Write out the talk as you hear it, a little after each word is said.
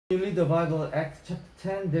You read the Bible, Acts chapter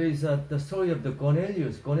 10, there is the story of the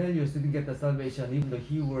Cornelius. Cornelius didn't get the salvation even though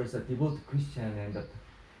he was a devout Christian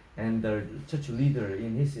and the church leader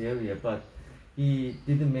in his area, but he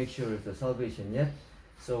didn't make sure of the salvation yet.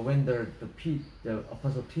 So when the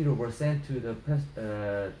Apostle Peter was sent to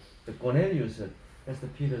the Cornelius, Pastor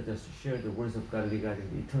Peter just shared the words of God regarding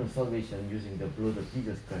the eternal salvation using the blood of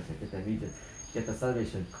Jesus Christ. That we just get the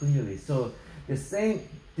salvation clearly. So the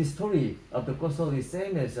story of the gospel is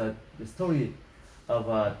same as the story of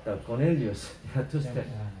the Cornelius. Two steps.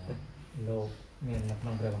 លោកមាននៅក្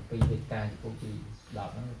នុងព្រះគម្ពីរលេខការចំពោះទី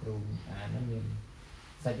10ហ្នឹងគ្រូអានហ្នឹងមាន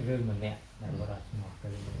សាច់រឿងម្នាក់ដែលបរិសុទ្ធឈ្មោះទៅ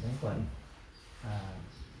ហ្នឹងគាត់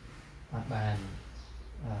អត់បាន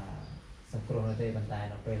សង្គ្រោះទេប៉ុន្តែ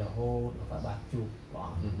ដល់ពេលរហូតគាត់បានជួបព្រះអ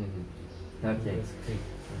ង្គ Okay.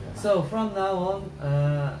 So from now on,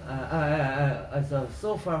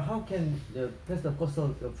 so far, how can the Pentecostal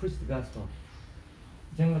preach the gospel?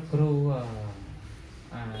 អញ្ចឹងលោកគ្រូ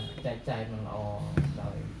ចែកចាយមិនល្អដោ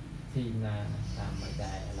យទីណាតាមមិន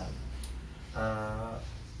ដែរឥឡូវ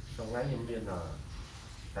trong ngày nhân viên là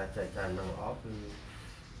ta chạy tràn năng óគឺ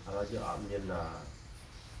ឥឡូវយើងអត់មាន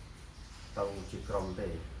ទៅជាក្រុមទេ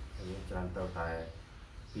យើងច្រើនទៅតែ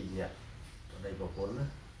2នាក់ប្តីប្រពន្ធណា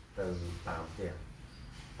ទៅតាមផ្ទះ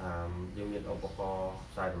យើងមានឧបករណ៍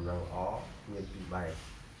ផ្សាយដំណឹងល្អមាន2បែ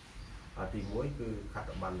បទី1គឺខត្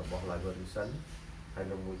តប័ណ្ណរបស់ Live Vision ហើយ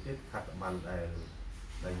នៅមួយទៀតខត្តប័ណ្ណដែល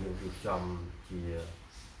យើងរៀបចំ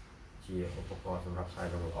ជាឧបករណ៍សម្រាប់ផ្សាយ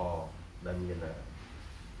ដំណឹងល្អដែលមាន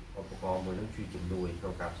ឧបករណ៍មួយនឹងជួយជំនួយក្នុ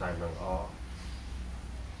ងការផ្សាយដំណឹងល្អ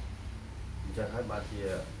អញ្ចឹងហើយបានជា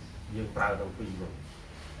យើងប្រើទាំងពីរនោះ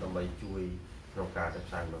ដើម្បីជួយក្នុងការ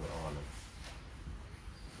ផ្សាយដំណឹងល្អនោះ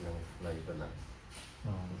នឹងឡើយប៉ុណ្ណា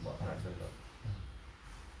บอกថាចឹងទៅ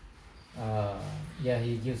yeah,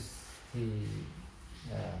 he used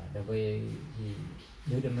the way he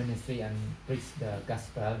do the ministry and preach the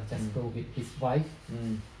gospel just go with his wife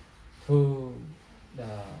to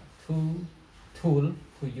the tool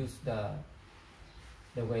to use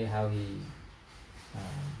the way how he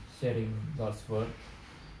sharing God's word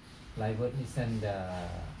like what he send the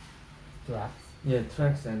tracts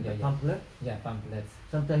tracts and the pamphlet pamphlets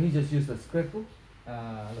sometimes he just use the scrapbook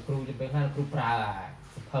លោកគ្រូចាំពេលខ្លះលោកគ្រូប្រើ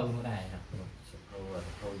សភៅនោះដែរណាគ្រូស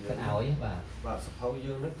ភៅយើងឲ្យបាទសភៅ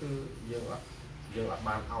យើងហ្នឹងគឺយើងអត់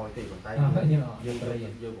បានឲ្យទេប៉ុន្តែយើងបង្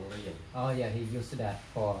រៀនOh yeah, he used that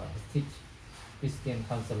for teach Christian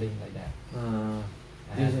counseling like that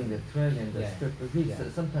using the thread and the scrapbook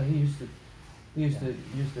sometimes he used to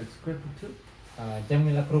use the scrapbook too ចឹង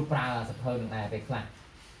មានលោកគ្រូប្រើសភៅនឹងដែរពេលខ្លះ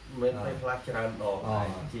មានពេលខ្លះច្រើនដងហើយ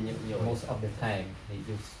ជាញឹកញយ most of the time he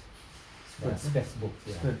use Facebook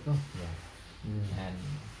and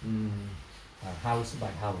house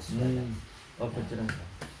by house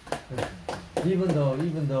even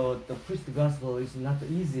though the preach the gospel is not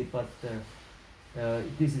easy, but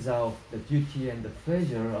this is the duty and the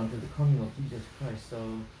pleasure until the coming of Jesus Christ. So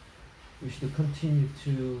we should continue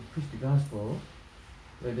to preach the gospel,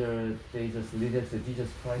 whether they just lead us to Jesus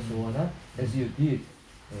Christ or not, as you did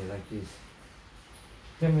like this.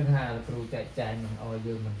 ចឹងមានថាលោកគ្រូចែកចាយនឹងឲ្យ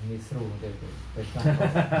យើងមិនងាយស្រួលទេពេលខ្លះ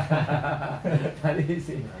ថានេះ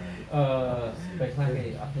សិពេលខ្លះគេ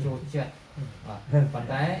អត់ចូលចិត្តប៉ុន្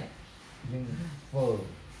តែយើងធ្វើ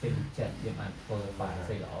ពេលចិត្តយើងអាចធ្វើបាន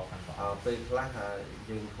ស្អីល្អកាន់តែពេលខ្លះ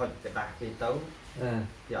យើងហុចกระดาษគេទៅ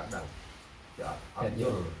គេអត់ដឹងគេអត់យ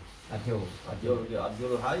ល់គេអត់យ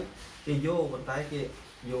ល់ហើយគេយកប៉ុន្តែគេ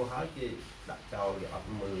យកហើយគេដាក់ចោលគេអត់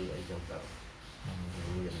មើលអីចឹងទៅ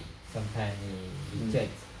មាន sometimes he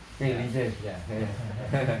rejects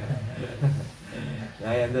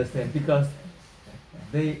I understand because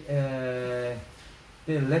they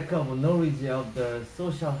lack of knowledge of the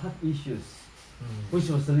social hot issues which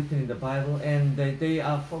was written in the Bible, and they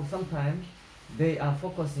are sometimes they are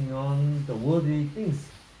focusing on the worldly things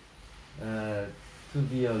to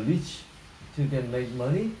be rich, to get make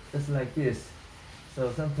money, just like this. So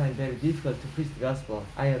sometimes very difficult to preach the gospel.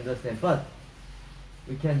 I understand, but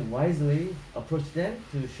we can wisely approach them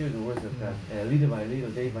to share the words of God, little by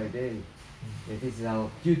little, day by day. This is our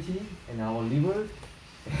duty and our reward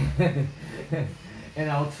and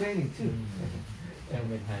our training too. ចឹង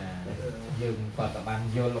មានថាយើងគាត់ក៏បាន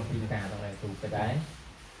យល់អំពីការទាំងនេះទូទៅដែរ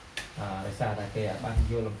ដោយសារតែគេបាន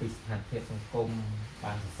យល់អំពីស្ថានភាពសង្គម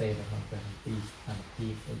បានសរសេរនៅក្នុងព្រះគម្ពីរស្ថានភា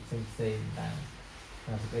ពផ្សេងៗតាម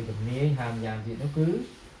សេចក្តីជំនាញហាមយ៉ាងទៀតនោះគឺ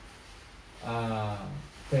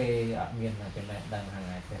ពេលអត់មានចំណេះដឹងhàng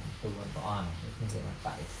ngàyព្រះទូលព្រះអង្គនេះគឺប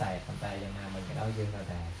ដិសេធប៉ុន្តែយ៉ាងណាមិញក៏ដោយយើងនៅ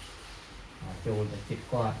តែចូលទៅជិត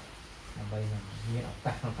គាត់ដើម្បីនឹងមានឱ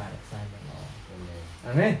កាសក្នុងការរក្សាយ៉ាងល្អ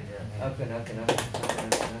Amen.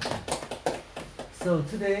 So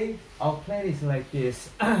today our plan is like this.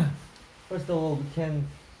 First of all, we can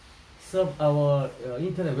serve our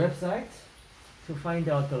internet website to find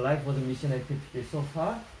out the life of the mission activity so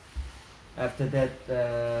far. After that,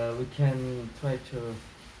 we can try to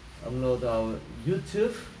upload our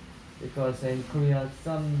YouTube, because in Korea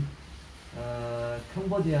some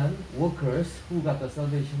Cambodian workers who got the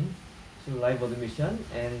salvation through life of the mission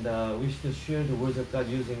and wish to share the words of God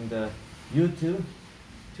using the YouTube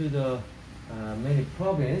to the many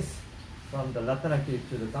provinces from the Latanaki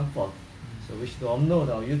to the Kampot. So we should upload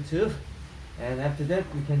our YouTube, and after that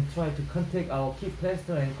we can try to contact our key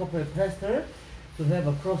pastor and corporate pastor to have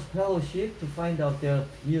a cross fellowship to find out their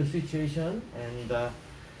real situation and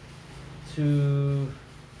to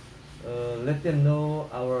let them know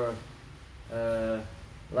our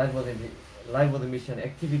life of the mission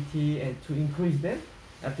activity and to encourage them.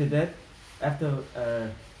 After that, after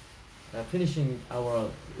finishing our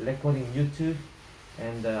recording YouTube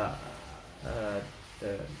and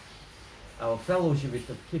our fellowship with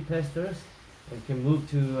the key pastors, we can move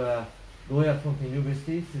to Loya Phongphen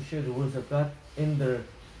University to share the words of God in the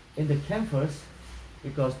campus,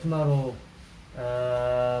 because tomorrow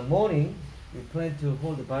morning we plan to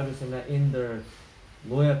hold the Bible seminar in the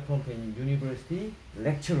Loya Phongphen University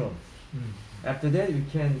lecture room. After that, we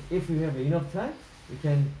can, if we have enough time, we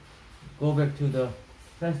can go back to the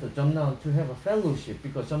pastor Jamnaon to have a fellowship,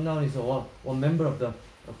 because Jamnaon is one member of the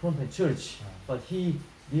Phongphen church, but he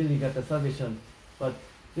really got the salvation. But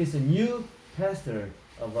he's a new pastor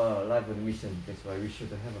of Life of the Mission. That's why we should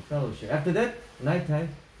have a fellowship. After that, nighttime,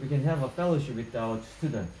 we can have a fellowship with our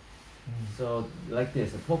students. So like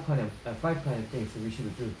this, five kind of things we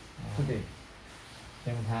should do today.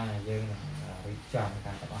 Trong thang là dương bị chọn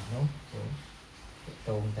cả các bạn nốt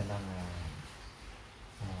tôm tên là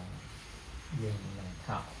dương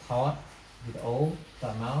thọ thót video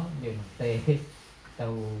tờ máu dương tê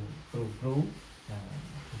tàu trụ rú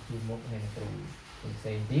chu một này trụ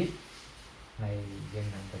xây tít này dương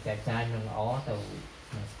nằm cái chai nâng ó tàu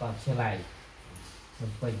còn chưa lại mình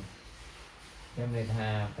bình trong này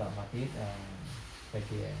hà cỡ mà tít về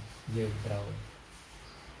kia dương đầu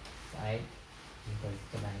đấy rồi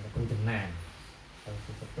cái này nó cũng từng nàn rồi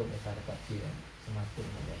sự tập trung để sao để chia mà tụi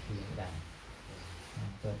mình để chia đàn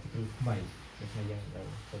rồi cái mày để mà dân rồi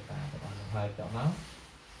tất cả các bạn hơi cỡ máu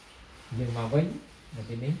nhưng mà với là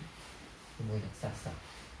cái nít cái mùi đặc sạch sạch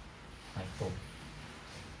hạnh phúc.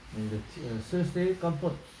 And the Thursday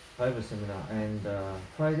Kampot Bible Seminar and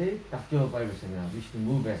Friday Takyo Bible Seminar. We should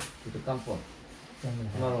move back to the Kampot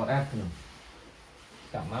tomorrow afternoon.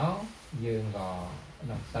 Cả máu dương gò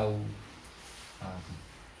nằm tàu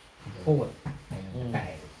forward and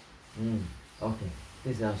back. Okay,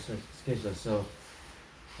 this is our schedule. So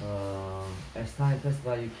as time passes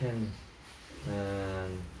by, you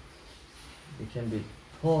can be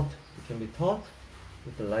taught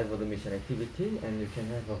with the life of the mission activity, and you can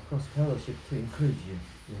have a cross fellowship to encourage you.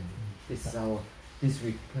 This is our this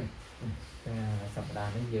week prayer. สัปดา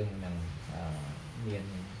ห์นี้យើងនឹងមាន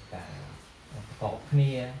ការប្រកបគ្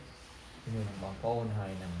នាជាមួយនឹងបងប្អូនហើ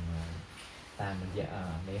យនឹងតាមរយៈ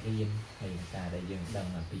មេរៀនហើយការដែលយើងដឹង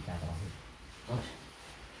អំពីការរបស់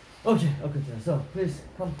Okay. So please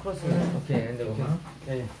come closer. Okay, and then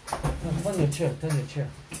yeah. Turn your chair. Turn your chair.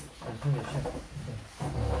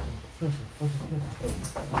 Closer.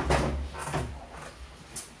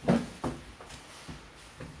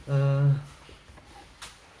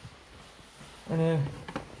 And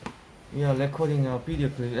we are recording our video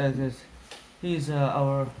clip. He's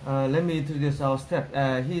our. Let me introduce our staff.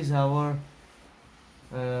 He's our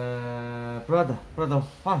brother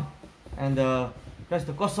Juan, and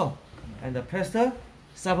Pastor Koso, and the Pastor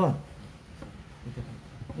Sabon.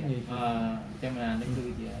 ចាំណានេះគឺ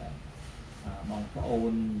ជាបងប្អូ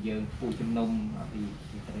នយើងពូជំនុំពី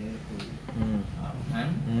ប្រទេសគឺហា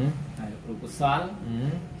ន់ហើយគ្រូកុសល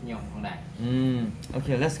ខ្ញុំផងដែរ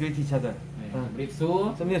Okay, let's greet each other. ជំរាបសួរ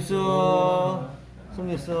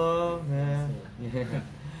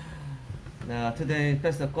Now today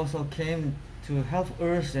Pastor Koso came to help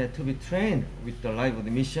us to be trained with the life of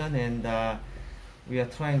the mission, and we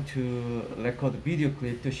are trying to record a video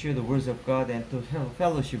clip to share the words of God and to have a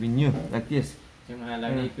fellowship with you like this. ចឹងហើយឡើ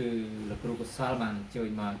យនេះគឺលោកគ្រូកុសលបានជួយ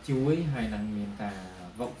មកជួយហើយនឹងមានការ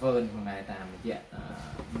វឹកវើផងដែរតាមរយៈ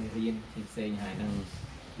មេរៀនផ្សេងៗហើយនឹង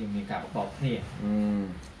យើងមានការប្រកបគ្នា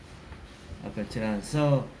Okay, so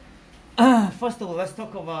first of all, let's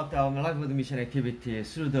talk about our life of the mission activity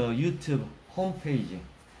through the YouTube homepage.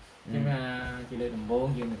 ចឹងជាលើកដំបូង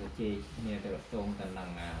យើងនឹងជជែកគ្នាទៅតងទៅនឹង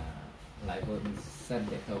live mission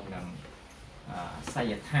ទៅតងនឹងស័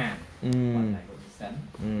យដ្ឋានរបស់ live mission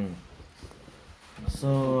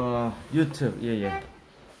So YouTube, yeah.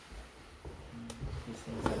 ពីស្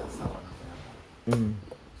អីសារអក្សរ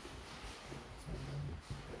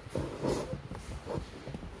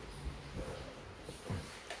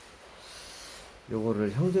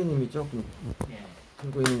요거를 형제님이 조금 예.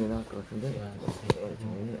 들고 있는 게 나을 것 같은데. 제가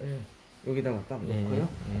여기다가 딱 예. 놓고요.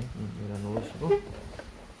 예. 여기다 놓으시고.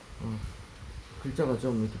 글자가 좀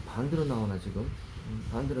이렇게 반대로 나오나 지금?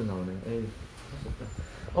 반대로 나오네. 에이, 할수 없다.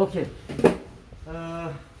 오케이.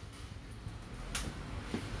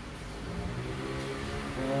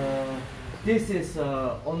 This is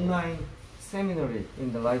online seminary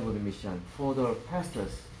in the Life of the Mission for the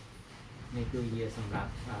pastors. នេះគឺជាសម្រាប់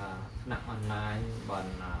ថ្នាក់អនឡាញបង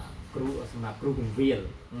គ្រូសម្រាប់គ្រូពង្រៀល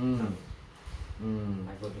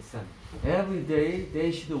My position. Every day they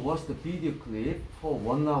should watch the video clip for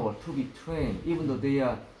 1 hour to be trained, even though they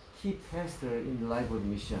are key pastor in the Life of the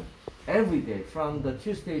Mission. Every day, from the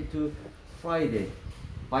Tuesday to Friday,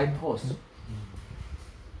 by post.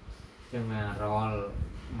 ចឹងរាល់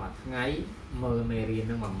មួយថ្ងៃមើលមេរៀន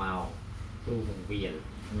នឹង1ម៉ោងគ្រូពង្រៀល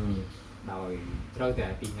ដោយត្រូវតែ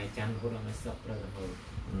ពីថ្ងៃច័ន្ទរហូតដល់ថ្ងៃសុក្រត្រូវតែមើល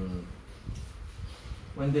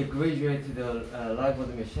When they graduate to the Life of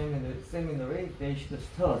the Mission seminary, they should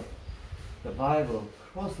study the Bible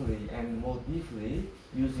closely and more deeply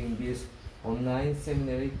using this online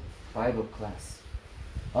seminary Bible class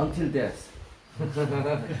until death.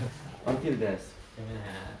 Until death. ចឹង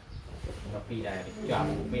ដល់ពីដែលជាប់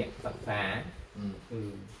វគ្គសិក្សាគឺ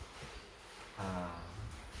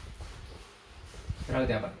ត្រូវ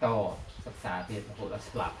តែបន្តសិក្សាទៀតរហូតដល់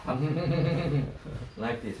ស្លាប់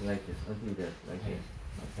like this, until death, like this.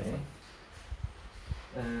 Okay.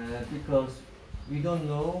 Because we don't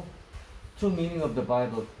know true meaning of the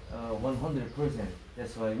Bible 100%.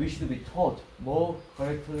 That's why we should be taught more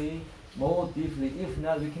correctly, more deeply. If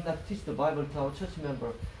not, we cannot teach the Bible to our church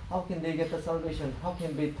member. How can they get the salvation? How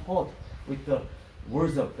can they be taught with the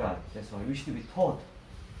words of God? That's why we should be taught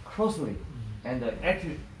closely and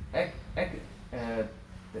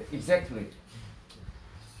exactly.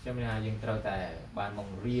 ចាំថាយើងត្រូវតែបានប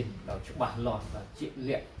ង្រៀនដល់ច្បាស់លាស់ដល់ជាក់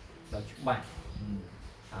លាក់ដល់ច្បាស់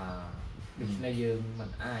ដូច្នេះយើងមិន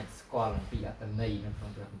អាចស្គាល់អំពីអត្ថន័យនៅក្នុង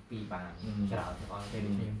ព្រះគម្ពីរបានច្រើនទាំងអស់ទេ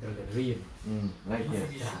ដូច្នេះយើងត្រូវតែរៀន Like this.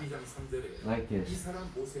 Like this. 이 사람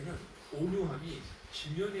모세는 온유함이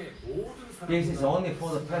지면의 모든 사람 This is only for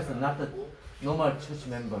the pastor, not the normal church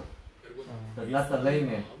member. Not the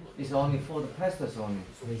layman. It's only for the pastors only.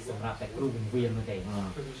 នេះសម្រាប់តែគ្រូពង្រៀននោះទេ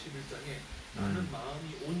 11장에 나는 마음이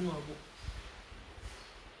온유하고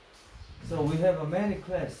So we have a many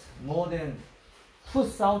class, more than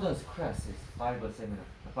 2,000 classes, Bible seminar,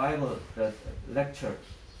 Bible lecture,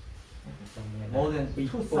 more than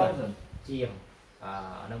 2,000. ជាង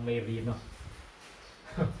នៅមេរៀននោះ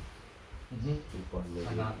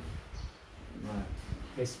Right.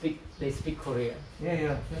 they speak Korean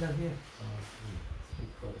Yeah, get up here.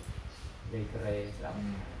 speak Korean they Korean ស្ដាប់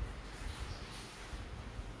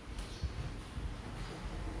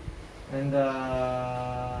And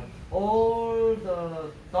all the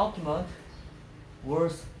document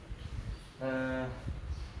was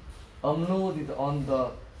uploaded on the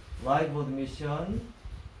Life of the Mission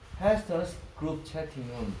pastors group chatting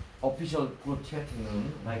room, official group chatting room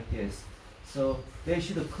like this. So they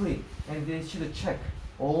should click and they should check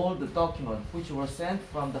all the documents which were sent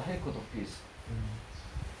from the headquarters office.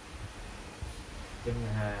 ចឹង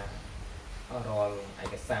ថារាល់ឯ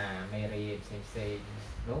កសារមេរៀនផ្សេងៗ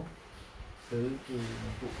នោះគឺ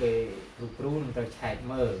ពួកគេគ្រូនឹងត្រូវឆែក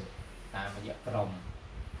មើលតាមរយៈក្រុម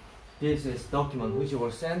This is document which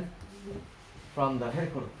were sent from the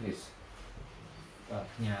headquarters office.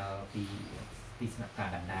 ផ្ញើពីស្នាក់ការ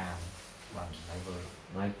កណ្ដាលបាទហើយមើល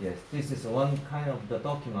Like this. This is one kind of the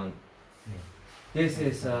document. Yeah. This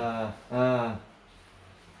is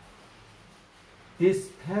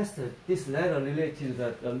this letter related to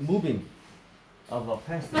the moving of a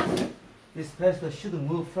pastor. This pastor should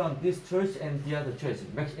move from this church and the other church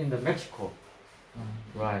in the Mexico,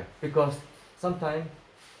 right? Because sometimes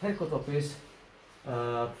headquarters office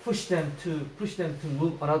push them to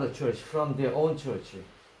move another church from their own church.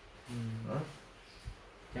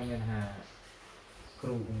 ចឹងមានថាគ្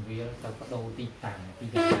រូពង្រៀលទៅបដូរទីតាំងពី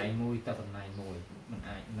កន្លែងមួយទៅកន្លែងមួយមិន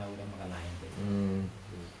អាចនៅតែមួយកន្លែងទេ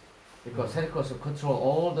Because headquarters control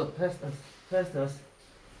all the pastors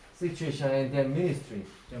situation and their ministry.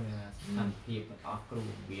 ចឹងមានថាស្ថានភាពទាំងអស់គ្រូព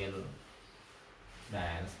ង្រៀល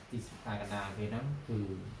ដែលទីស្នាក់ការកណ្ដាលគេហ្នឹងគឺ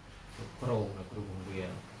គ្រប់គ្រងនៅគ្រូពង្រៀល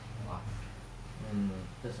ទាំងអស់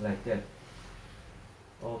Just like that.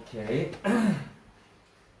 Okay.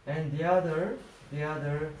 And the other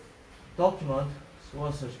document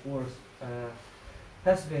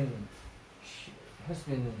has been has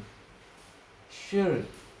been shared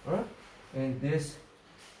in this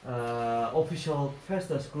official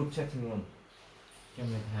pastors group chatting room. ខ្ញុំ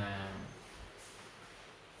មានថា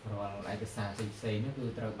រាល់ឯកសារផ្សេងៗនោះគឺ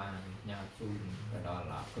ត្រូវបានញ៉ាំជូនទៅដល់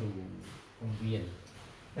គ្រូពងវិល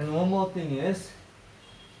And one more thing is,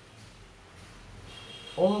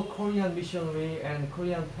 all Korean missionary and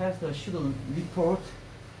Korean pastors should report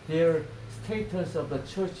their status of the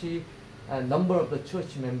church and number of the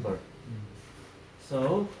church member. So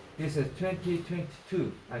this is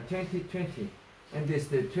 2022, 2020, and this is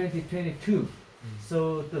the 2022. So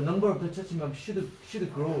the number of the church members should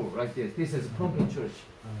grow like this. This is pumpkin church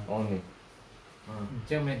only.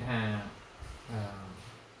 ចឹងមានថា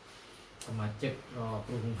សមាជិកគ្រូព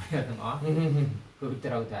ងវិលទាំងអស់គឺ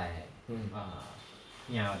ត្រូវតែ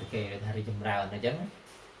ញ៉ាំទៅគេថារីចម្រើនអញ្ចឹង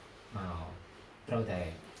មកត្រូវតែ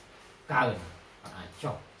កើនអាច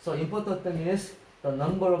ចុះ So important thing is the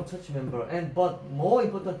number of church member, but more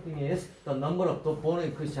important thing is the number of the born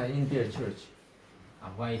again Christian in their church.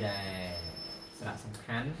 អ្វីដែលសារៈសំ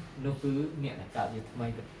ខាន់នោះគឺអ្នកដែលកើតជាថ្មី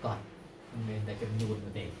ប្រកបមិនមែនតែចំនួន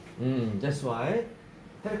នោះទេ That's why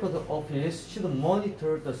headquarters office should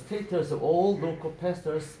monitor the status of all local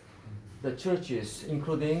pastors, the churches,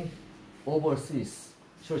 including overseas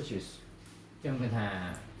churches. ចឹងគឺថា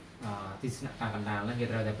ទីស្នាក់ការកណ្ដាលហ្នឹងគេ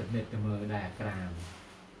ត្រូវតែពិនិត្យទៅមើលដែរក្រាម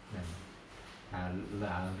ហ្នឹងថា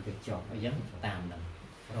ឡើងទៅចុះអីចឹងតាមហ្នឹង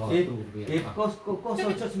If cost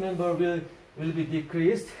of church member will be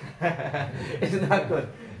decreased, it's not good.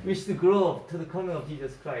 We should grow up to the coming of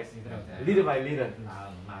Jesus Christ, little by little. ឡើ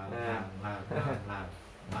ង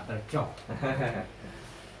មកទៅចុះ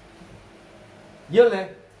Yole.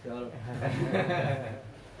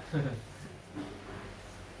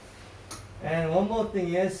 And one more thing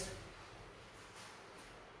is,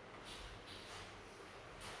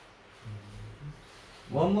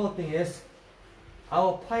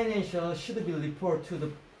 our financial should be reported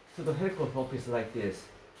to the headquarters office like this.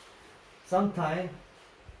 Sometimes,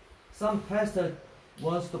 some pastor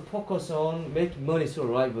wants to focus on making money to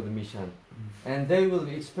arrive with the mission, and they will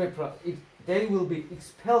be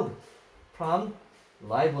expelled from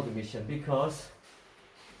life of the mission because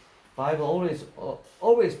Bible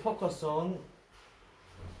always focus on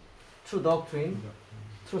true doctrine,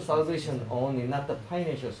 true salvation only, not the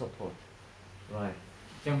financial support. Right.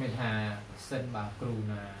 ចឹងមានថាសិនបើគ្រូ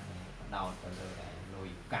ណាដោតទៅលើតែលុយ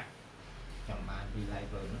កាក់ចង់បានពី live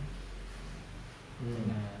ហ្នឹង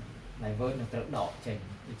ណា live នឹងត្រូវដកចេញ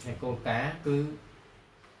ដូច្នេះគោលការណ៍គឺ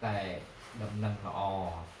តែដំណឹងល្អ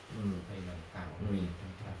ហើយនឹងការរៀនទាំ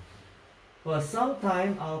ង But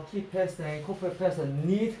sometimes our key pastor and corporate pastor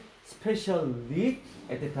need special lead.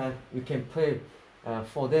 At the time, we can pray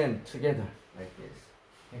for them together like this.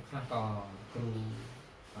 ហើយខ្លះក៏គ្រូ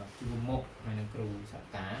ជួមុខហើយនឹងគ្រូសា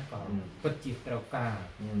ខាក៏ពិតជាត្រូវការ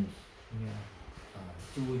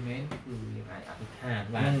ជួយមែនគឺយើងអាចអធិដ្ឋាន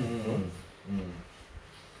បាន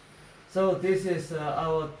So this is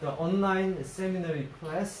the online seminary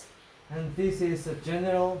class, and this is a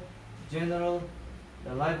general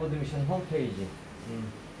the Life of the Mission homepage.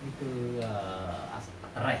 នេះគឺ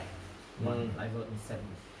Life of the Mission.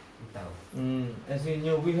 As you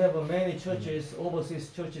know, we have many churches, overseas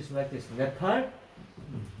churches like this: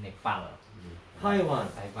 Nepal, Taiwan,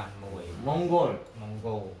 Mongol,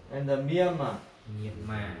 and Myanmar.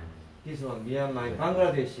 This one, Myanmar,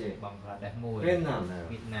 Bangladesh, Vietnam,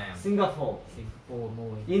 Singapore,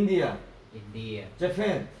 India,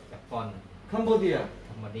 Japan, Cambodia.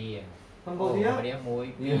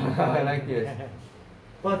 Yeah, like this.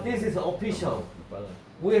 But this is official.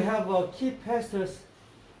 We have key pastors,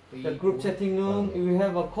 the group chatting room. We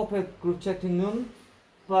have a corporate group chatting room.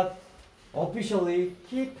 But officially,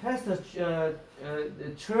 key pastors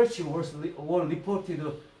church were reported to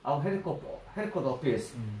our headquarters office.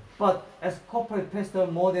 But as corporate pastor,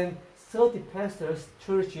 more than 30 pastors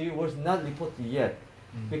church was not reported yet,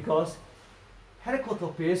 because headquarters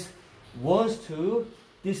office wants to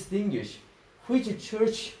distinguish which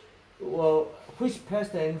church, which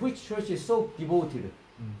pastor and which church is so devoted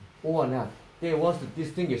or not. They want to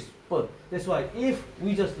distinguish. But that's why if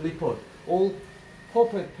we just report all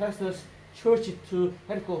corporate pastors church to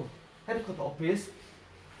headquarters office,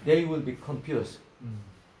 they will be confused.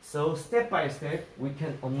 So step by step, we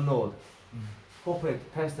can upload corporate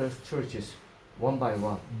pastors churches one by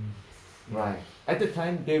one. Right. At the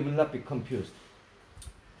time, they will not be confused.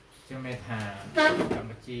 ជាមេថាកម្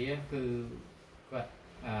ពុជាគឺគាត់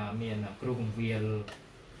មានគ្រូពង្វាល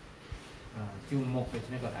ជួរមុខដូ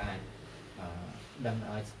ច្នេះគាត់អាចដឹង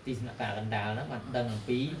ឲ្យទីស្នាក់ការកណ្ដាលហ្នឹងបានដឹងអំ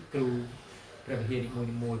ពីគ្រូព្រះវិហារ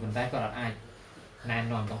នីមួយៗប៉ុន្តែគាត់អាចណែ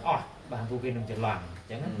នាំទាំងអស់បានពួកគេនឹងច្រឡំអញ្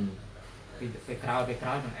ចឹង ไปក្រោ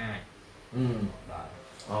យมันអាច បាទ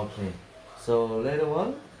Okay. So later on,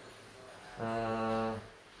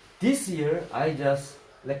 this year I just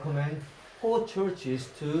recommend 4 churches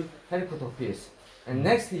to Helicopter Peace, and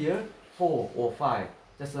next year 4 or 5,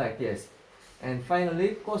 just like this. And finally,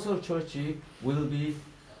 Kosol Church will be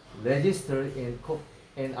registered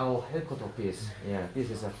in our Helicopter Peace. Yeah, this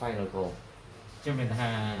is a final goal. ខ្ញុំមានថា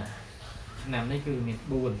ឆ្នាំនេះគឺមាន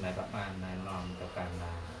4ដែលបានណែនាំទៅកាន់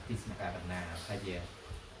ទីស្នាក់ការណាថាជា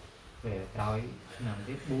ពេលក្រោយឆ្នាំ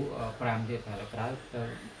ទៀត5ទៀតហើយក្រោយទៅ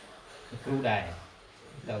គ្រូដែរ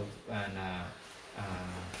ទៅបាន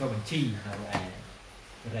ចូលបញ្ជីនៅឯ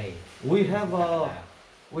រេ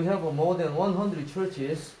We have more than 100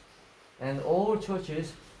 churches, and all churches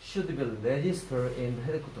should be registered in the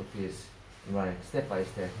Helicopter Peace. Right, step by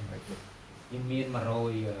step. យើងមាន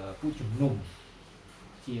100ពូជជំនុំ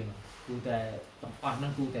ជាងគូតែទាំងអស់ហ្នឹ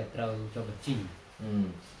ងគូតែត្រូវចូលបញ្ជី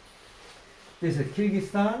This is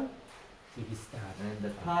Kyrgyzstan, គីគីស្ថាន and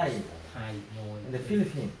the Thai, ថៃមួយ and the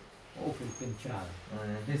Philippines. អូហ្វីលីពីនច្រើន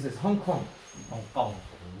This is Hong Kong. ហុងកុង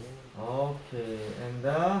Okay, and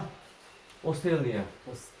Australia,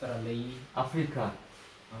 អូស្ត្រាលី Africa.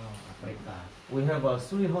 អាហ្វ្រិកា We have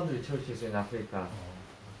 300 churches in Africa,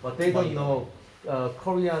 but they don't know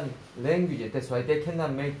Korean language. That's why they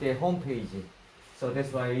cannot make their homepage. So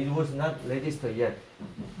that's why it was not registered yet.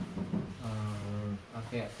 អូ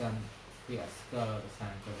ខេអត់ពីអស្គាល់ភាសា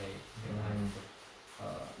កូរ៉េ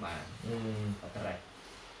បានអត់រ៉េ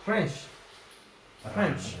French,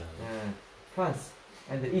 France,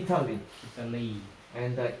 and Italy, អ៊ីតាលី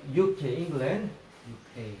and UK, England,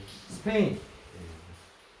 UK Spain,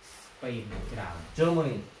 ស្ប៉េនច្រើន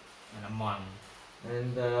Germany, អាម៉ង់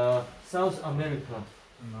and South America.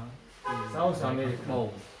 South America. ត្បូង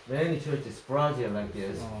Many churches, Brazil like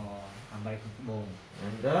this, អាមេរិកត្បូង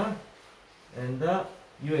and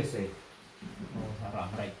USA, សហរដ្ឋ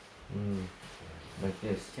អាមេរិក like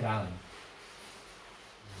this, ច្រើន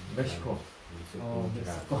Mexico. អូមេក្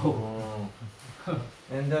ស៊ីកូ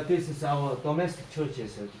And this is our domestic churches,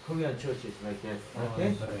 Korean churches like that. Okay,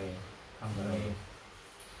 ខាងកូរ៉េ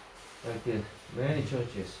like this, many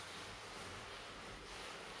churches.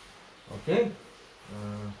 Okay,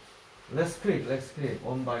 let's click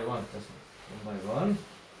one by one, just one by one.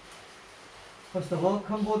 First of all,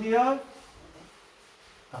 Cambodia,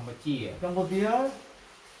 កម្ពុជា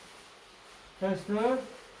Pastor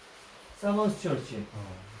Samon's Church.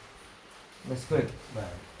 Let's click. បា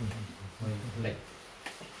ទមួយលេខ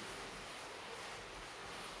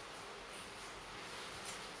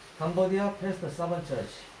Cambodia, Pastor Samon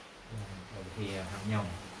Church. វាខាងខ្ញុំ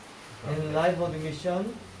In Life of the Mission,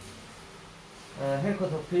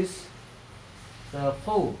 Headquarter Peace, the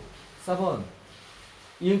Four, Samon,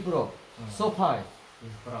 Yingpro, Sopai, យើ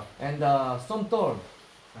ងប្រុស and Somtor,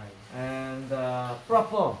 ហើយ and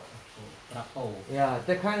Prapo. ប្រាប់ពោ Yeah,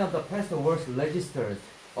 that kind of the pastor was registered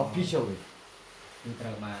officially. គឺត្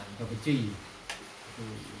រូវបានទៅបញ្ជីគឺ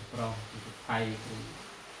ប្រុសគឺថៃគឺ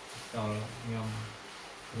ដល់ខ្ញុំ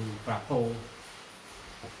គឺប្រាប់ពោ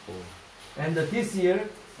And this year,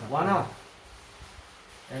 Wana,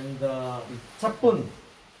 and Chapun,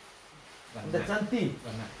 វណ្ and ណៈ the Chanti, វ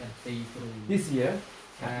ណ្ណៈចន្ទីគ្រូ this year,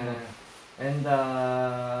 and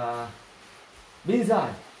Binzai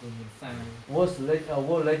គឺមានសាង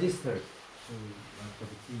were registered. គឺបានទៅ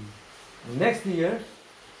បញ្ជី Next year,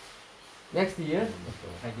 ហើយ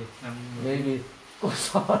ជាឆ្នាំ maybe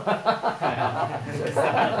Kosol.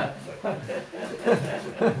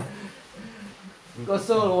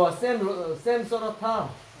 Kosol was same sort of town.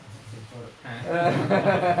 ថា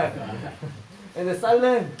And the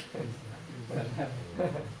silent.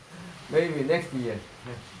 Maybe next year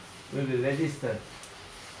will be registered.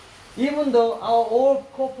 Even though our old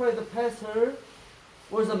corporate pastor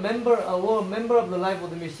was a member of the Life of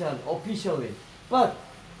the Mission officially, but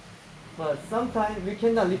sometimes we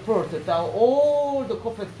cannot report that all the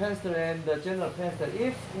corporate pastor and the general pastor.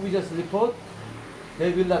 If we just report, they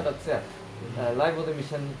will not accept. Life of the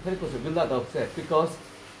Mission Pentecostal will not accept because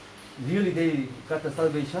really they got the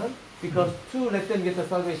salvation. Because to let them get the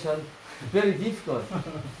salvation, very difficult.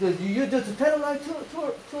 So you just tell them like to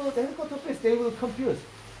the headquarter place, they will confuse.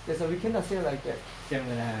 So we cannot say like that. ចឹង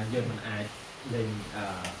ថាយើងមិនអាចលេង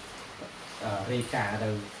រាយការណ៍ទៅ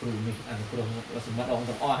គ្រូនេះគ្រូសម្បត្តិអង្គ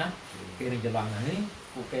ទាំងអស់ណាគេនឹងច្រឡំណានេះ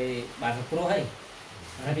ពួកគេបានគ្រូហើយ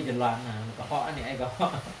ហើយគេច្រឡំណាកុហកនេះឯងកុហ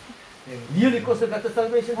ក Really, because got the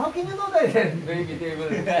salvation. How can you know that? Then maybe they will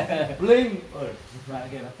blame us. បាទ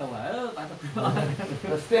គេទៅបាន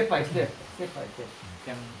ទៅ Step by step.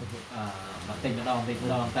 ចឹងបន្តិចម្ដងទៅ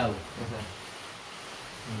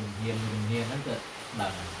យាមហ្នឹងគឺដ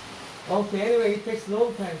ល់ Okay. Anyway, it takes long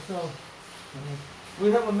time, so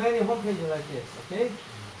We have a many homepages like this, okay?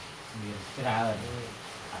 មានច្រើន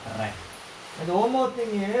អត្តរៈ And one more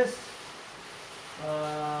thing is,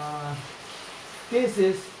 this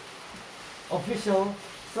is official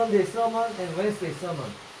Sunday sermon and Wednesday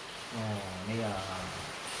sermon. នេះ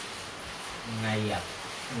ថ្ងៃ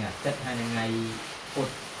អាទិត្យហើយថ្ងៃពុធ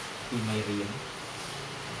ពីមេរៀន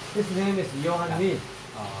His name is Johan Mead.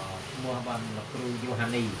 ឈ្មោះបានលោកគ្រូយូហា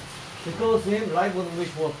នី Because him, life on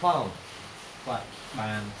which was found. គាត់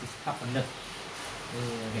បានស្ថាបនិក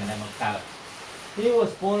យ៉ាងដែលបង្កើត He was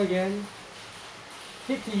born again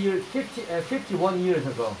 51 years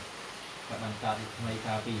ago. គាត់បានកើតពីថ្មី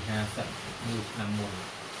កាលពី51ឆ្នាំមុន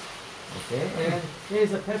Okay, and he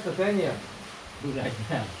is a Pastor Daniel, គឺរាជ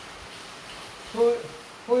ការ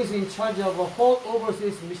who is in charge of a whole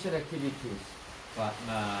overseas mission activities. គាត់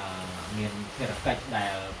មានភារកិច្ចដែ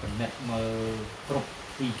លពិនិត្យមើលគ្រប់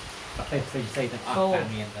ទីប្រទេសផ្សេងៗទាំងអស់ដែល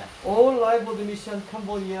មានតែ All life of the mission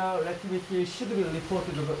Cambodia activities should be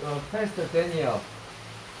reported to Pastor Daniel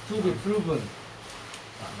to be proven,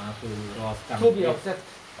 គាត់មកគឺរាល់កម្ម to វិ be ធី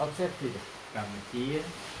accepted. កម្ពុជា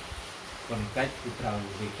កលកិច្ចគឺត្រូវ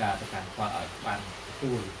វិការទៅកាន់គាត់ឲ្យបានទ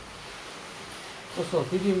ទួល Also,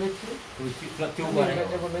 did you meet him? គឺគាត់ជួប Have ហើយ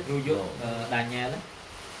you ever met គ្រូ him? យុដាញ៉ែល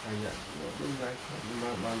ហើយដូចតែ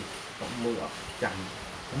បានមើលអត់ចាំ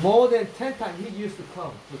More than 10 times he used to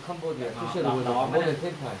come to Cambodia to share the word of God. More than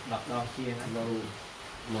 10 times. 10 ដងជាងហ្នឹង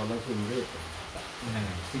នៅមកនៅជំរាប ហ្នឹង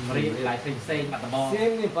ហើយស៊ីមរៀបឡាយផ្សេងៗបាត់ដំបង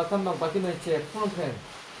Same name, Batamang, Batimanche, Phnom Penh.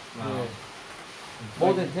 មក Yeah.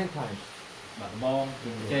 More than 10 times. បាត់ដំបង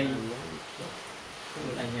ជើងជ័យគឺ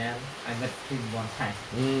ដាញ៉ែល I met him one time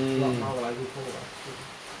មកមកឡើយគឺធ្វើបាទ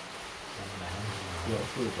យក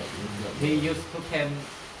ធ្វើបាទ he used to come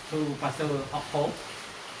to Pastor Hokpo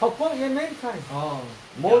How come you many times? oh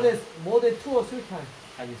More than 2 or 3 times.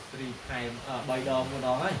 I used 3 time 3ដង 1ដ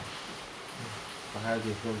ងហើយ ប្រហែល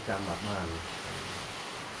ជាខ្ញុំចាំអត់បាន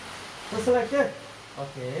Just like that.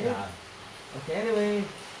 Okay. ចា Okay, anyway,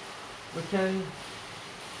 we can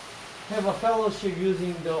have a fellowship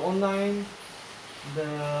using the online, the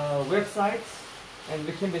websites, and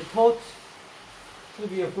we can be taught to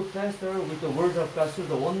be a good pastor with the word of God through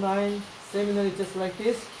the online seminary just like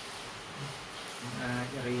this. អា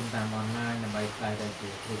ចរៀនតាមអនឡាញដើម្បីខ្លាយទៅជា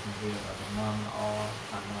គ្រូបង្រៀនដ៏ដំណងល្អ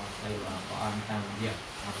តាមមកស្ដីរបស់ព្រះអង្គតាមរយៈ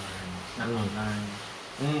អនឡាញឆ្នាំអនឡាញ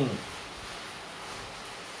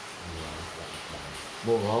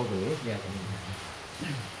More okay. យ៉ា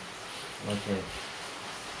Okay.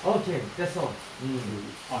 Okay, that's all.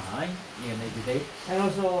 អស់ហើយមានន័យពីទេ And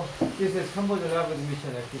also, this is Cambodia Life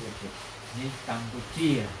Mission Activity. នេះកម្ពុ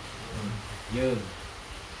ជាយើង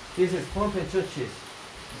This is Phnom Penh churches.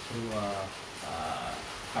 ព្រោះ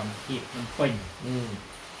កម្មវិធីក្នុងពេញ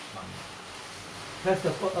បាទ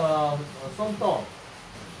Pastor Song Tong.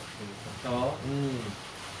 គឺបន្ត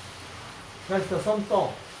Pastor Song Tong.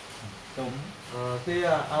 ទុំ They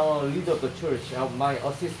are our leader of the church, my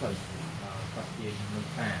assistant. គាត់ជាមនុស្ស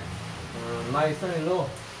តា My son-in-law.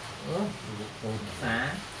 លោកកូនសា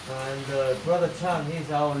And Brother Chan, he's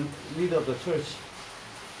our leader of the church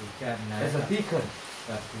គឺចាណា as a deacon.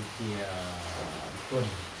 គាត់គឺជាគុណ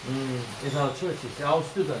It's our church, it's our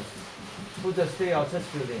students who just stay our church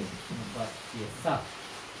building. គាត់ជាសិស្ស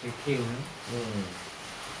ពីគៀវហ្នឹង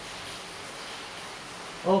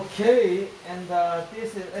Okay, and this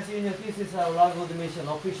is, as you know, this is our Live World Mission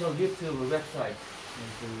official YouTube website. នេះ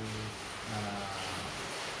គឺ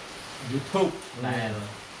YouTube ដែល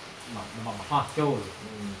មកហោះចូល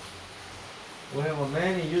We have a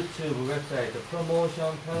many YouTube websites, the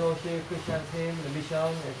promotion, fellowship, Christian team, the mission,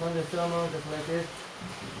 and Sunday sermon, just like this.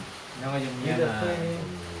 ហ្នឹងហើយយើងមាន Leader training.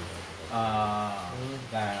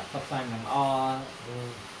 ដែលផ្សព្វផ្សាយនឹងល្អ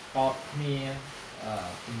កតគ្នា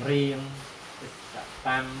ចម្រៀង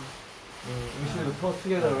តាម We should put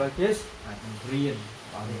together like this អាចបង្រៀន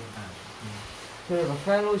បងនេះអាច to have a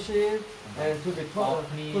fellowship and to be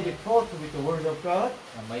taught with the word of God.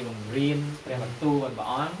 ដើម្បីបង្រៀនព្រះបន្ទូលរបស់ព្រះ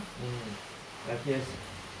អង្គ Like this.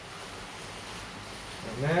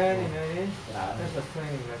 Many, many. ច្រើន Just a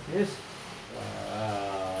training like this.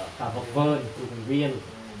 តាវឹកវើនទូបង្រៀន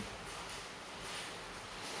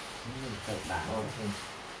ទៅដាក់ Okay.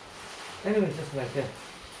 Anyway, just like that.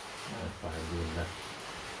 phải luôn đó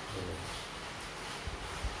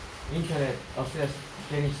Internet access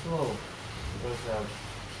getting slow because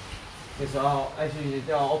it's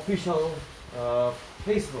actually our official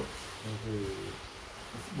Facebook. នេះគឺ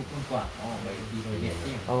Facebook គាត់អូបីទីរយនេះ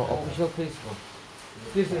Our official Facebook.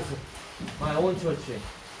 This is my own church.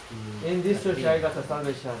 In this church, I got the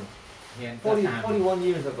salvation ហ៊ានទៅតាម 41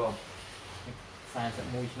 years ago.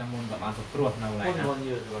 41ឆ្នាំមុនក៏បានសង្គ្រោះនៅឡើយណា 41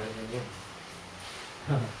 years ago.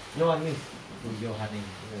 You know what I mean? គ្រូយោហានី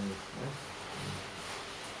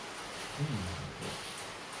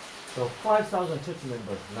So 5,000 church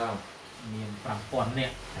members now. មាន 5,000 នា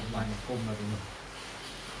ក់ហើយបានគុំនៅទីនោះ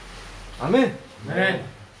Amen. Amen.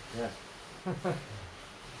 Yes.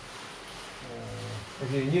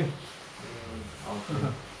 Okay, new. Okay.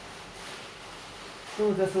 So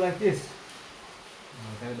just like this.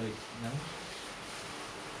 ទៅដូចហ្នឹង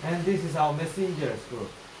And this is our messengers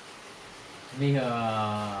group. នេះ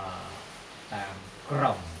តាមក្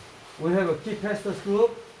រុម We have a key pastors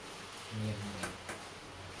group. មាន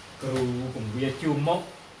គ្រូពង្វាជួមមុខ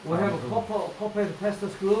We have a corporate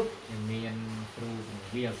pastors group. មានគ្រូពង្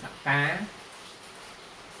វាសកា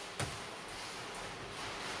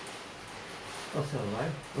That's all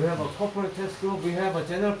right. We have a corporate pastor group. We have a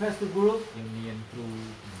general pastor group. យើងមានគ្រូ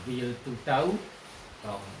ពង្វាទូទៅក្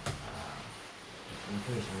រុម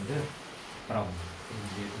ក្រុមព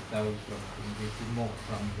ង្វាទូទៅក្រុមពង្វាជួមមុខ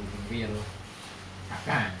ក្រុមពង្វាស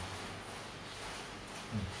កា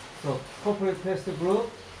So corporate pastor group.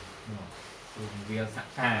 គ្រូពង្វាស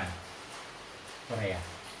កាព្រះ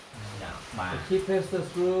ដាក់បា The key pastors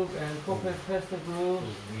group and corporate pastor គ្រូ group ព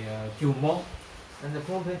ង្វាជួមមុខ and the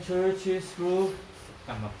corporate churches group, ក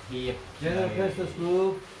ម្មភាព general pastors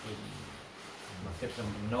group, មកចិត្តសំ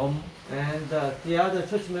ណុំ and the other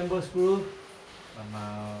church members group. បានម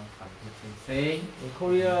កកម្មភាពផ្សេង In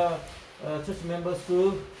Korea, church members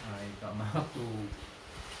group, ៗហើយក៏មកគ្រូ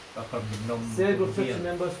ក៏ក្រុមជំនុំ Sego church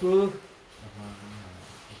members group.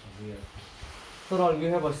 វា Total we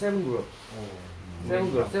have a 7 group. អូ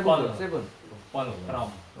 7 group. 7 group. 7. 7ក្រុម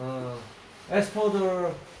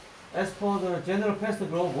As for the general pastor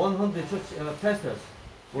group, 100 church pastors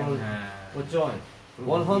យ៉ាង will, ថា will join.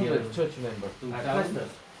 100 church members,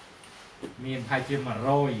 pastors. មានប្រហែលជា100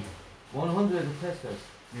 100 pastors.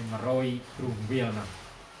 មាន100គ្រូពង្វាលណា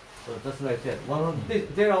So just like that.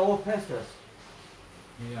 100. They are all pastors.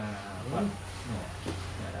 នេះបាទ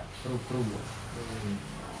គ្រូ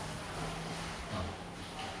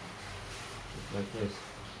Like this.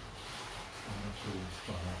 គ្រូស្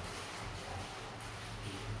គាល់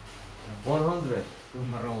 100. គ្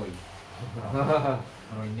រូ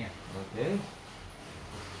100នាក់ Okay.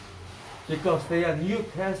 Because they are new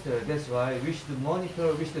pastor, that's why we should monitor,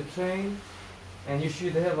 we should train, and you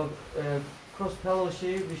should have a cross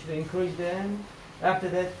fellowship. We should encourage them. After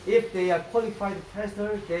that, if they are qualified pastor,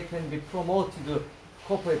 they can be promoted to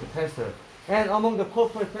corporate pastor. And among the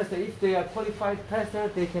corporate pastor, if they are qualified pastor,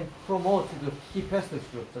 they can promote to the key pastors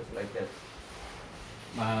group, just like that.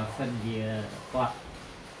 បើសិនជាគាត់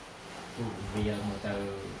គ្រូពង្វាលមកទៅ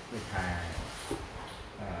ដូចថា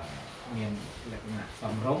មានលក្ខណៈ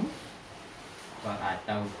សំរុំគាត់អាច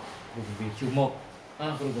ទៅគ្រូពង្វាលជួមមុខ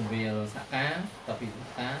គ្រូពង្វាលសកាទៅពីស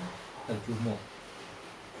កាទៅជួមមុខ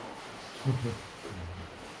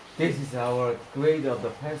This is our grade of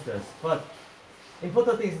the pastors. But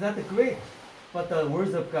important thing is not the grade, but the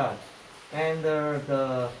words of God. And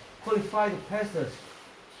the qualified pastors.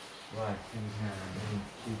 Right.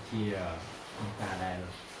 គឺជាអង្គការដែល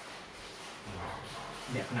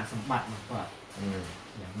លក្ខណៈសម្បត្តិរបស់គាត់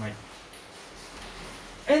យ៉ាងម៉េច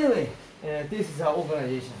Anyway, this is our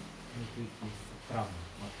organization. នេះគឺជាក្រុម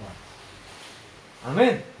របស់គាត់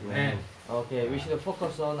Amen. Amen. Okay, we should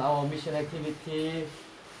focus on our mission activity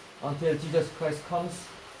until Jesus Christ comes.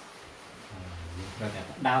 យើងត្រូវតែ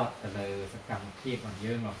ផ្ដោតទៅលើសកម្មភាពរបស់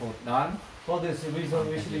យើងរហូតដល់ For this reason,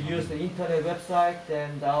 we should use the internet website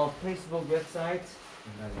and our Facebook website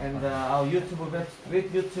and our YouTube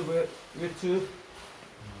YouTube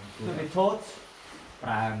to be taught. ប្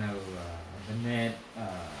រើនៅអ៊ីនធឺណិត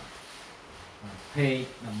page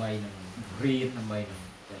ដើម្បីនឹងរៀនដើម្បីនឹង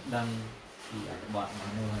ដឹងពីអត្ថបទរប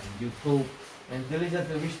ស់នៅ YouTube And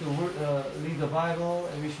diligently we should read the Bible,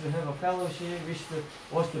 and we should have a fellowship. We should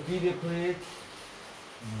watch the video clip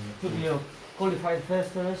to be a qualified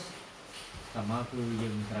pastors. តាមមកគឺយើ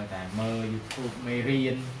ងត្រូវតែមើល YouTube មេរៀ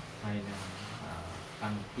នហើយនឹងក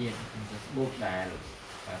ម្មវិធីក្នុង Facebook ដែល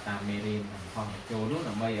តាមមេរៀននឹងខំបញ្ចូលនោះ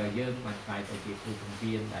ដើម្បីឲ្យយើងបានខ្លាយទៅជាគ្រូបង្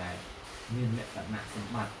រៀនដែលមានលក្ខណៈស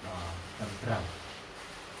ម្បត្តិដ៏ត្រឹមត្រូវ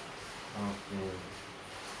Okay.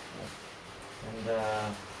 And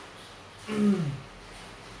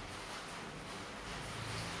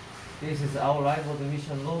this is our Life of the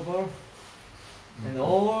Mission logo. And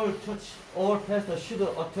all pastors should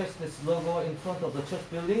attach this logo in front of the church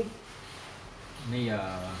building. នេះ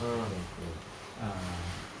logo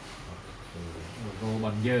រប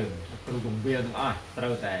ស់យើងគ្រូបង្រៀនទាំងអស់ត្រូ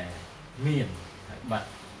វតែមានហើយបាត់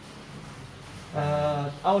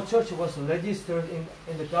Our church was registered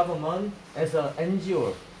in the government as an NGO.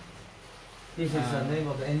 This is the name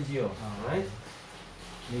of the NGO, right?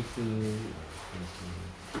 នេះគឺ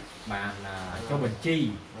bạn cho bình chi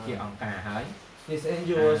chị ông cả hỏi This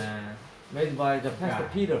angel was made by the Pastor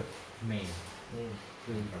Yeah. Peter. mẹ Mm.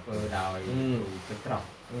 từ vừa đòi Mm. từ cái trọc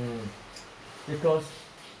Because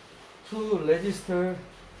to register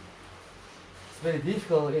it's very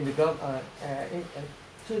difficult in the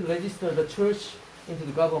to register the church into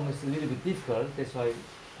the government is a little bit difficult. That's why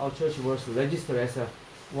our church was registered as a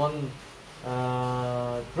one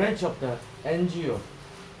branch of the NGO,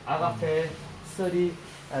 Agape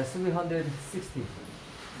 360.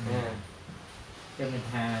 Yeah. cho nên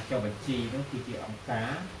cho bình chi đó khi chị ông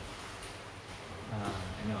cá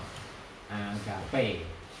cà phê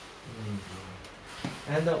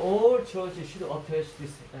And all churches should attach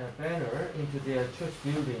this banner into their church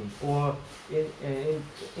building or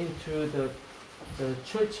into the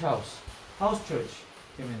church house church.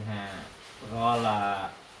 cho nên gọi là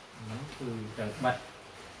nó từ trời bạch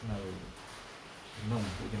nồng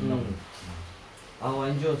của dân nồng Our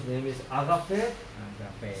angel's name is Agape cà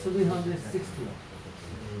phê 360.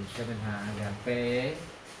 cho nên cà phê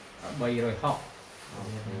bay rồi học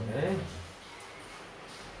Okay.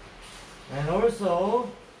 And also,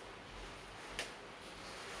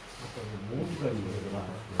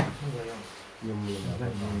 Nhưng mình là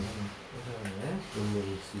nhưng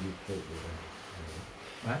mình xin được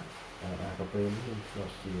Hả? cà phê mình lọt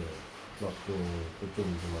cái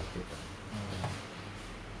chung cho mặt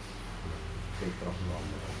cái trọc lọt.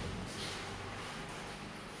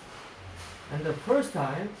 And the first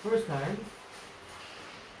time,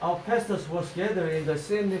 our pastors was gathered in the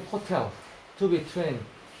same hotel to be trained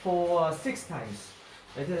for 6 times.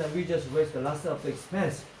 And then we just raised the last of the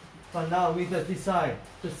expense. But now we just decide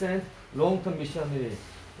to send long-term missionary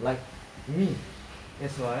like me.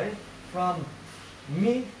 That's why from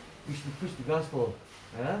me, we should preach the gospel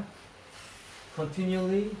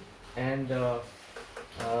continually and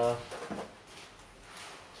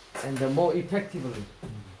more effectively.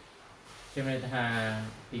 cho nên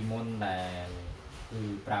tìm môn là từ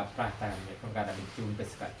prao prata để con gà đã bị chun tới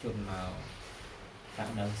cả chun màu cả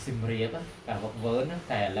đầu sim riết cả vật vớn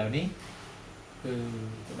แต่แล้วนี้คือ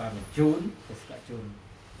จะบ้านมันจูนtới cả chun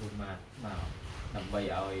ดูมาmàu nằm bay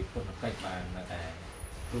เอาคนcách bàn làแต่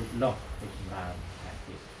รูปลอกเป็นราวแบบ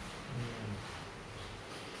นี้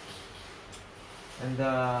And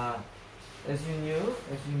as you knew,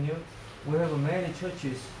 we have many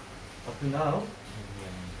churches up to now.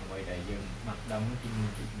 vậy đại dương mặt đông trên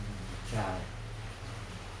trào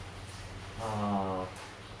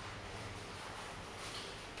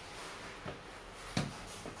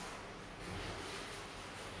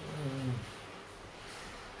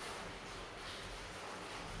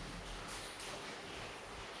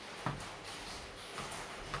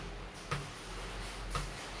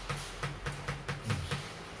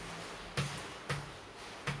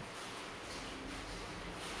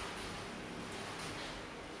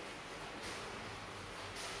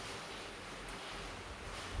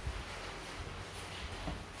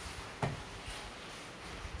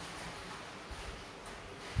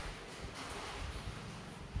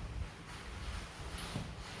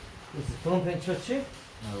This is Phnom Penh Church.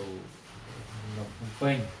 đầu lục Phnom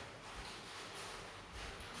Penh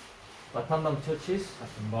Battambang churches. Phật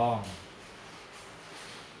Bong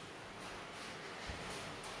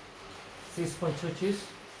Six Point churches.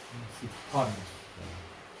 Sip Con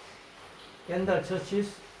Kendal churches.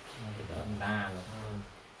 âm đa rồi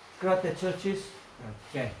Krate churches.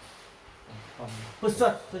 ok con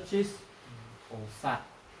Pusat churches. ô sát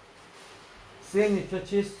Sieni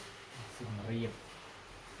churches. xin riệp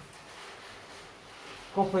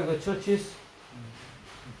Kopego churches.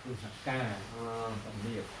 cứ sạc ca con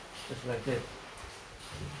riệp Just like that.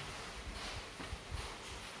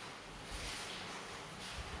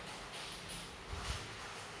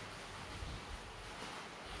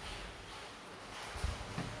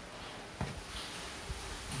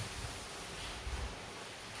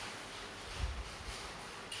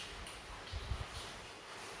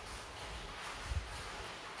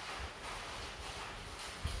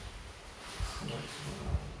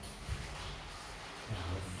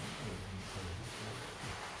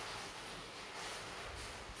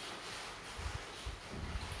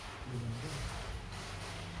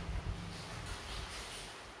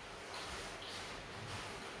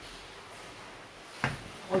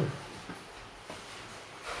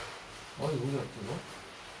 어이 어디 갔지 너?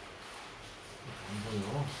 안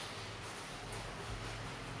보여.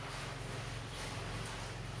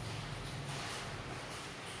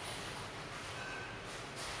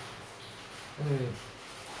 Anyway,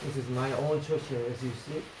 this is my own church here, as you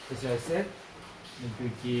see, as I said. mình cứ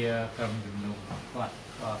chia cầm dùng nụ quạt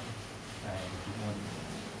quạt tại môn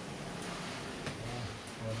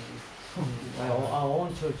our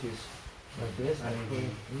own churches like this.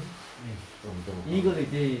 Eagerly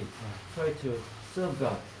they try to serve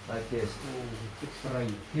God like this.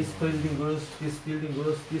 This building grows, this building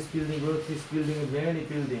grows, this building grows, this building, many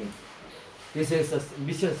buildings. This is a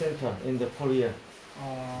mission center in the Korea.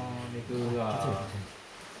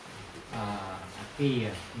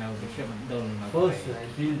 First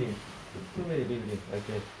and building, too many buildings like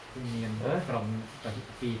that.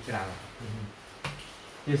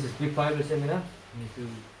 This is big Bible seminar.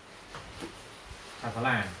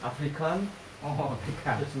 African.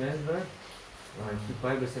 Church member. Big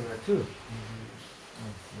Bible seminar too.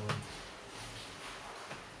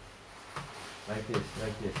 Like this,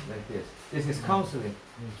 like this, like this. This is counseling.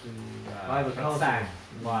 Bible counseling.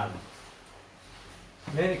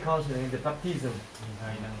 Many counseling in the baptism.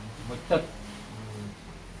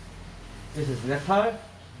 This is Nepal.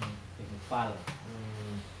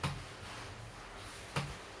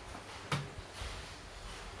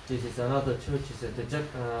 This is another church.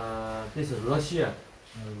 This is Russia.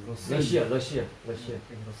 Russia.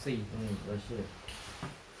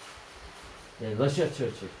 Yeah, Russia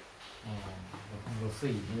church.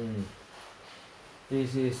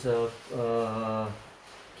 This is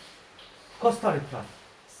Costa Rica.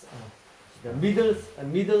 The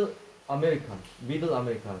middle America.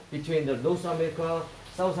 Between the North America,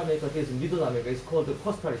 South America, this is Middle America. It's called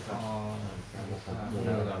Costa Rica.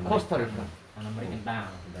 Costa Rica.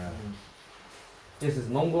 This is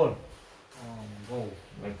Mongol.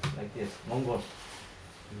 Like this, Mongol.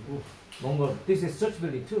 Mongol. This is church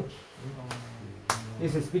building too.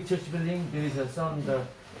 This is big church building. There is some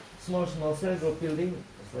small cell group building.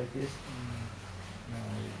 It's like this.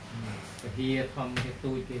 Here from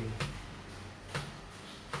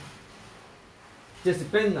this is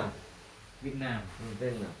Vietnam. Vietnam.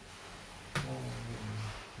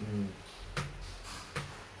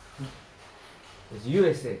 It's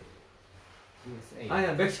USA.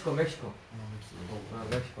 Yeah, Mexico. Mexico.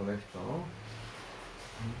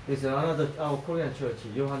 This is another our Korean church,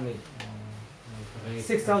 Yohanni.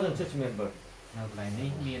 6,000 church members.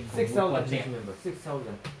 6,000 church members.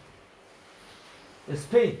 6,000.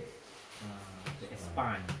 Spain.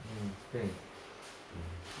 Spain.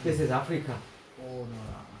 This is Africa.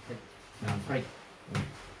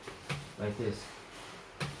 Like this.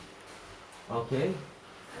 Okay.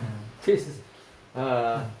 This is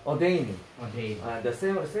ordaining. The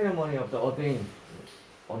ceremony of the ordaining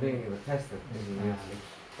the pastor.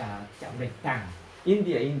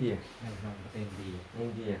 India.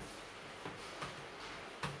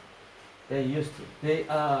 They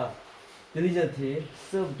diligently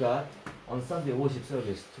serve God on Sunday worship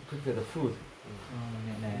service to prepare the food.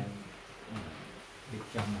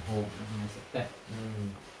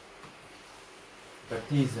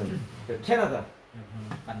 Baptism. Canada.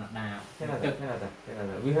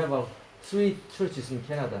 We have 3 churches in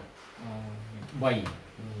Canada.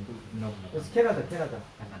 It's Canada.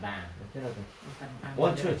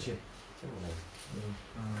 One church.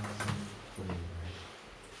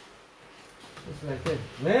 It's like that.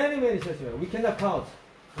 Many churches. We cannot count.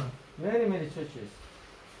 Many churches.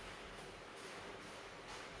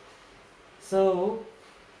 So,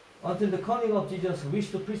 until the coming of Jesus, we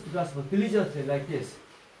wish to preach the gospel diligently like this.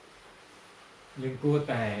 Liên cua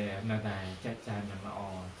tại là tại cha mà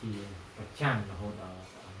ở chi vật chăn là hồn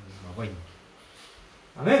mà vinh.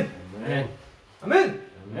 Amen.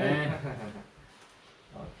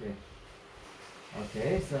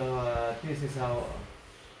 Okay. So this is how.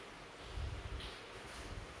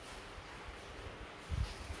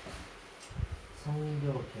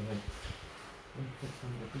 성경 개념.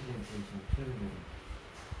 성경 presentation 표현을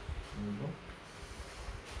그리고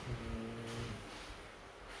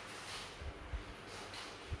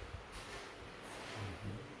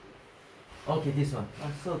Okay, this one.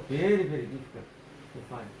 So very difficult to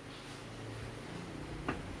find.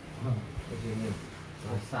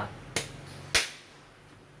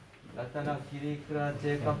 Latana kirikra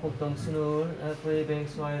je kampung sunul prebeng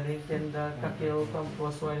swailing kenda kakeo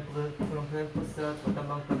kampo swail pulang pusat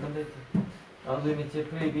patamang patamet. Unlimited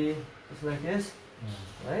prebi just like this,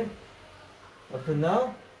 right? Up to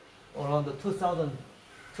now, around the 2,000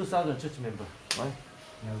 church members, right?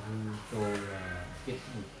 Kết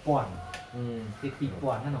một quan, kết tí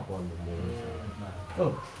quan nó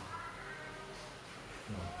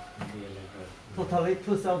Totally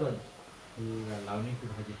 2,000. Lão này cũng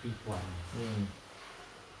phải tí quan.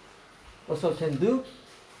 Also can do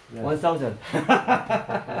 1,000.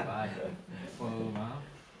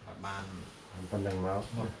 Bạn Tân đằng máu.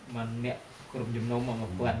 Mà nè, cùng dùng nôm mà một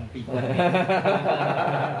quan tí quan.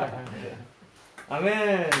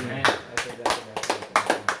 Amen.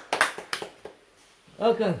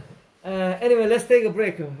 Okay. Anyway, let's take a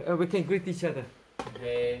break. We can greet each other. โอเค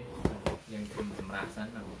យើងជុំសម្រាប់សិន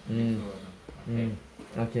ណា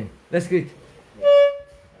Okay. Let's greet.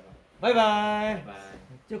 Bye bye. បាយ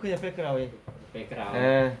Chúc khỏe, phải cầu. ពេលក្រោយ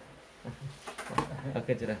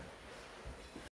Okay, chưa